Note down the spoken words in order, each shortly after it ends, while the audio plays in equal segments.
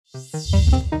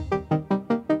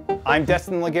I'm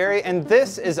Destin Legary, and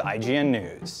this is IGN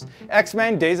News.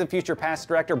 X-Men Days of Future Past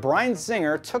director Bryan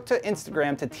took to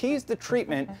Instagram to tease the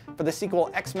treatment for the sequel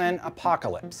X-Men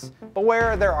Apocalypse.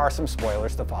 Beware, there are some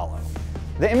spoilers to follow.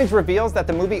 The image reveals that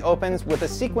the movie opens with a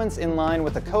sequence in line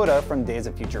with the coda from Days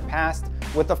of Future Past,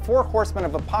 with the 4 horsemen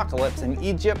of Apocalypse in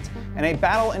Egypt and a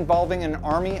battle involving an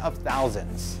army of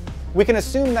thousands. We can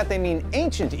assume that they mean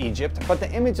ancient Egypt, but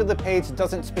the image of the page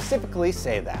doesn't specifically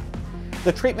say that.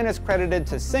 The treatment is credited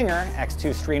to Singer,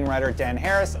 X2 screenwriter Dan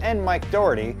Harris and Mike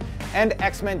Dougherty, and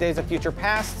X-Men Days of Future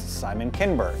Past Simon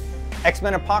Kinberg.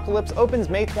 X-Men Apocalypse opens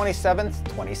May 27,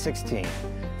 2016.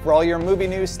 For all your movie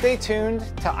news, stay tuned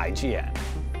to IGN.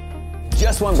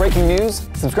 Just want breaking news?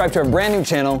 Subscribe to our brand new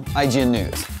channel, IGN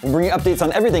News. We'll bring you updates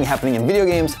on everything happening in video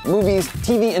games, movies,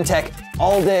 TV, and tech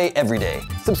all day, every day.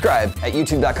 Subscribe at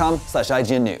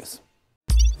youtube.com/IGN News.